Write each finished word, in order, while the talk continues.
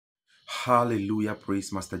Hallelujah.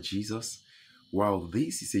 Praise Master Jesus. Wow,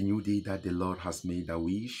 this is a new day that the Lord has made that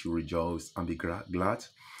we should rejoice and be glad.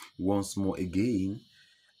 Once more again,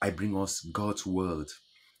 I bring us God's word.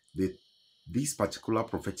 This particular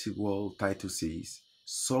prophetic word title says,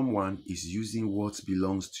 someone is using what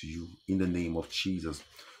belongs to you in the name of Jesus.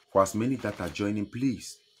 For as many that are joining,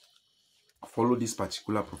 please follow this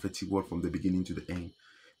particular prophetic word from the beginning to the end.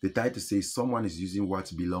 The title says, someone is using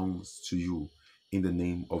what belongs to you in the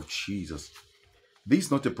name of Jesus. This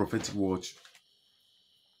is not a prophetic word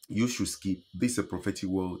you should skip. This is a prophetic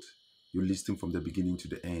word you listen from the beginning to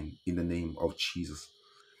the end in the name of Jesus.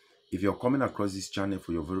 If you're coming across this channel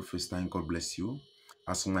for your very first time, God bless you.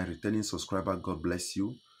 As for my returning subscriber, God bless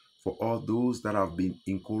you. For all those that have been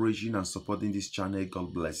encouraging and supporting this channel,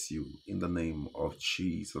 God bless you in the name of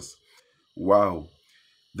Jesus. Wow.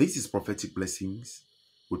 This is Prophetic Blessings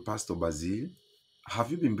with Pastor Basil.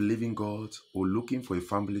 Have you been believing God or looking for a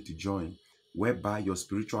family to join whereby your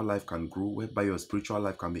spiritual life can grow, whereby your spiritual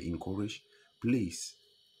life can be encouraged? Please,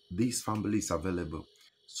 this family is available.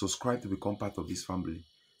 Subscribe to become part of this family.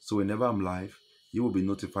 So whenever I'm live, you will be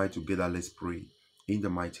notified. Together, let's pray in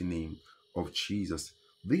the mighty name of Jesus.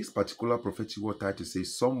 This particular prophetic word title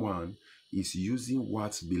says, someone is using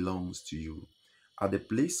what belongs to you. At the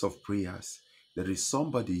place of prayers, there is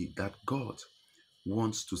somebody that God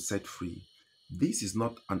wants to set free. This is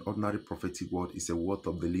not an ordinary prophetic word, it's a word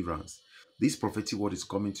of deliverance. This prophetic word is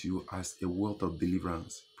coming to you as a word of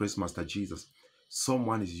deliverance. Praise Master Jesus.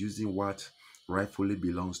 Someone is using what rightfully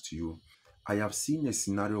belongs to you. I have seen a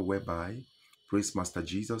scenario whereby, praise Master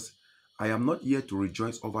Jesus, I am not here to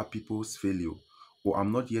rejoice over people's failure, or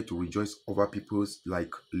I'm not here to rejoice over people's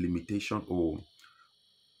limitation or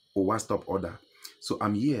one stop order. So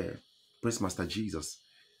I'm here, praise Master Jesus.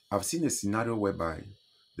 I've seen a scenario whereby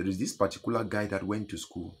there is this particular guy that went to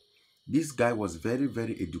school. This guy was very,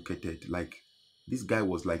 very educated. This guy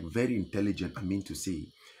was very intelligent, I mean to say.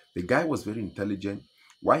 The guy was very intelligent.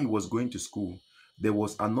 While he was going to school, there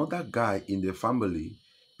was another guy in the family,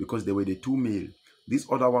 because they were the two male. This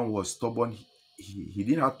other one was stubborn. He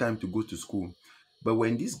didn't have time to go to school. But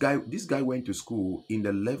when this guy went to school in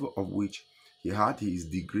the level of which he had his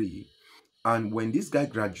degree, and when this guy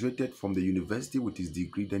graduated from the university with his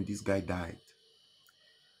degree, then this guy died.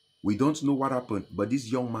 We don't know what happened, but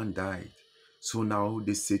this young man died. So now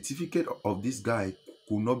the certificate of this guy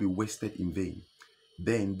could not be wasted in vain.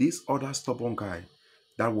 Then this other stubborn guy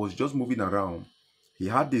that was just moving around, he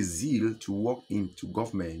had the zeal to work into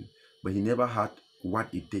government, but he never had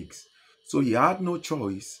what it takes. So he had no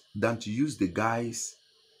choice than to use the guy's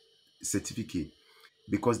certificate,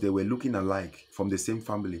 because they were looking alike from the same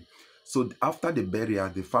family. So after the burial,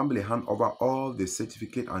 the family hand over all the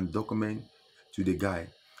certificate and document to the guy.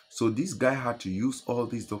 So this guy had to use all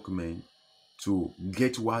these documents to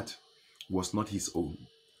get what was not his own.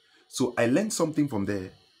 So I learned something from there.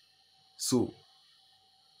 So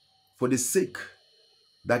for the sake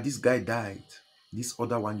that this guy died, this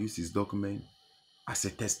other one used his document as a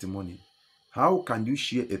testimony. How can you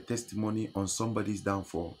share a testimony on somebody's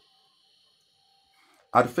downfall?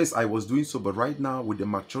 At first, I was doing so, but right now, with the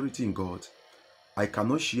maturity in God, I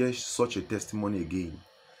cannot share such a testimony again.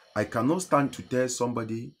 I cannot stand to tell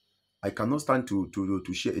somebody, I cannot stand to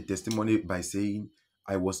share a testimony by saying,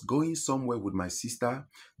 I was going somewhere with my sister,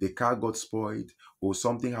 the car got spoiled, or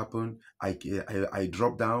something happened, I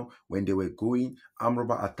dropped down when they were going, armed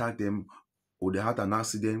robber attacked them, or they had an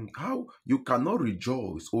accident. How? You cannot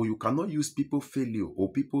rejoice, or you cannot use people's failure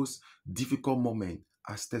or people's difficult moment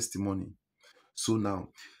as testimony. So now,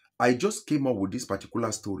 I just came up with this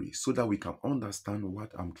particular story so that we can understand what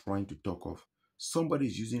I'm trying to talk of. Somebody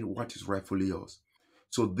is using what is rightfully yours.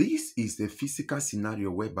 So this is a physical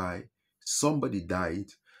scenario whereby somebody died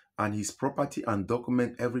and his property and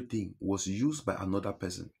document, everything was used by another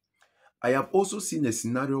person. I have also seen a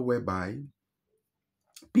scenario whereby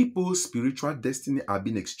people's spiritual destiny are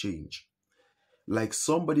being exchanged. Like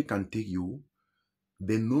somebody can take you,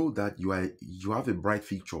 they know that you have a bright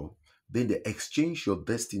future, then they exchange your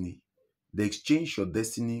destiny. They exchange your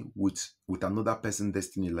destiny with another person's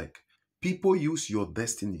destiny. Like people use your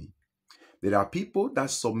destiny. There are people that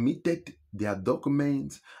submitted their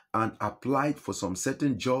documents and applied for some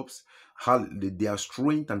certain jobs. How their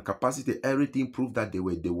strength and capacity, everything proved that they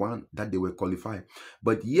were the one that they were qualified.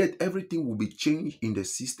 But yet everything will be changed in the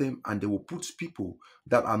system, and they will put people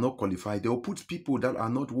that are not qualified. They will put people that are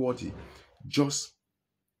not worthy, just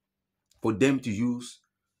for them to use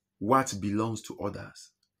what belongs to others.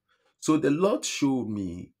 So the Lord showed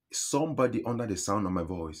me somebody under the sound of my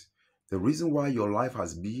voice. The reason why your life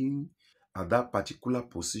has been at that particular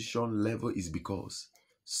position level is because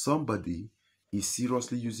somebody is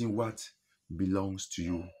seriously using what belongs to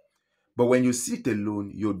you. But when you sit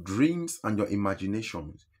alone, your dreams and your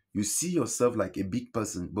imaginations, you see yourself like a big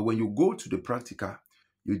person. But when you go to the practical,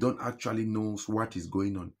 you don't actually know what is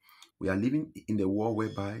going on. We are living in a world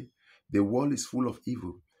whereby the world is full of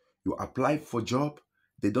evil. You apply for job,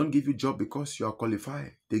 they don't give you job because you are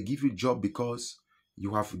qualified. They give you job because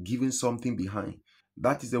you have given something behind.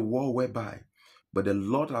 That is a world whereby. But the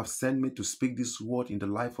Lord have sent me to speak this word in the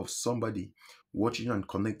life of somebody watching and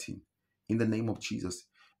connecting in the name of Jesus.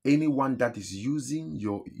 Anyone that is using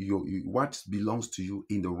your what belongs to you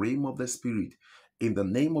in the realm of the spirit, in the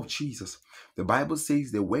name of Jesus. The Bible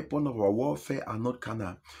says the weapon of our warfare are not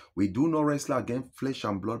carnal. We do not wrestle against flesh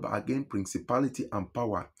and blood, but against principality and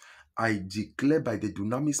power. I declare by the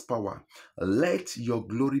dunamis power, let your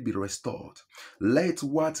glory be restored. Let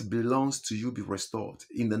what belongs to you be restored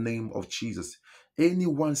in the name of Jesus.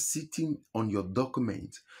 Anyone sitting on your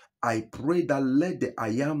document, I pray that let the I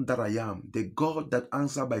am that I am, the God that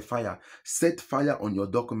answers by fire, set fire on your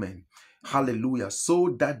document. Hallelujah.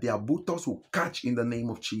 So that the abutos will catch in the name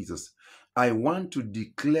of Jesus. I want to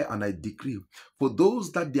declare and I decree for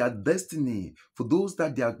those that their destiny, for those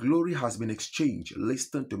that their glory has been exchanged,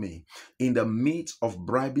 listen to me. In the midst of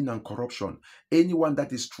bribing and corruption, anyone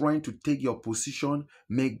that is trying to take your position,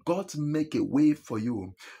 may God make a way for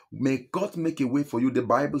you. May God make a way for you. The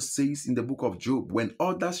Bible says in the book of Job, when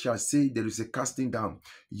others shall say there is a casting down,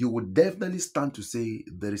 you will definitely stand to say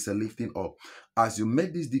there is a lifting up. As you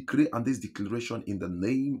make this decree and this declaration in the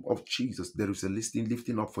name of Jesus, there is a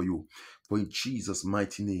lifting up for you. For in Jesus'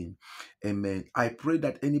 mighty name, amen. I pray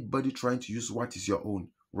that anybody trying to use what is your own,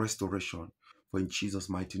 restoration. For in Jesus'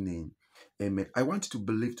 mighty name, amen. I want you to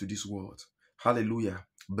believe to this word. Hallelujah.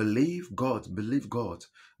 Believe God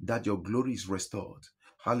that your glory is restored.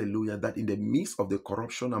 Hallelujah. That in the midst of the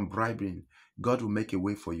corruption and bribing, God will make a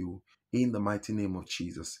way for you in the mighty name of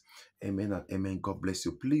Jesus. Amen and amen. God bless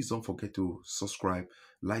you. Please don't forget to subscribe,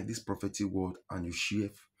 like this prophetic word, and you share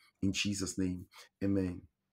in Jesus' name. Amen.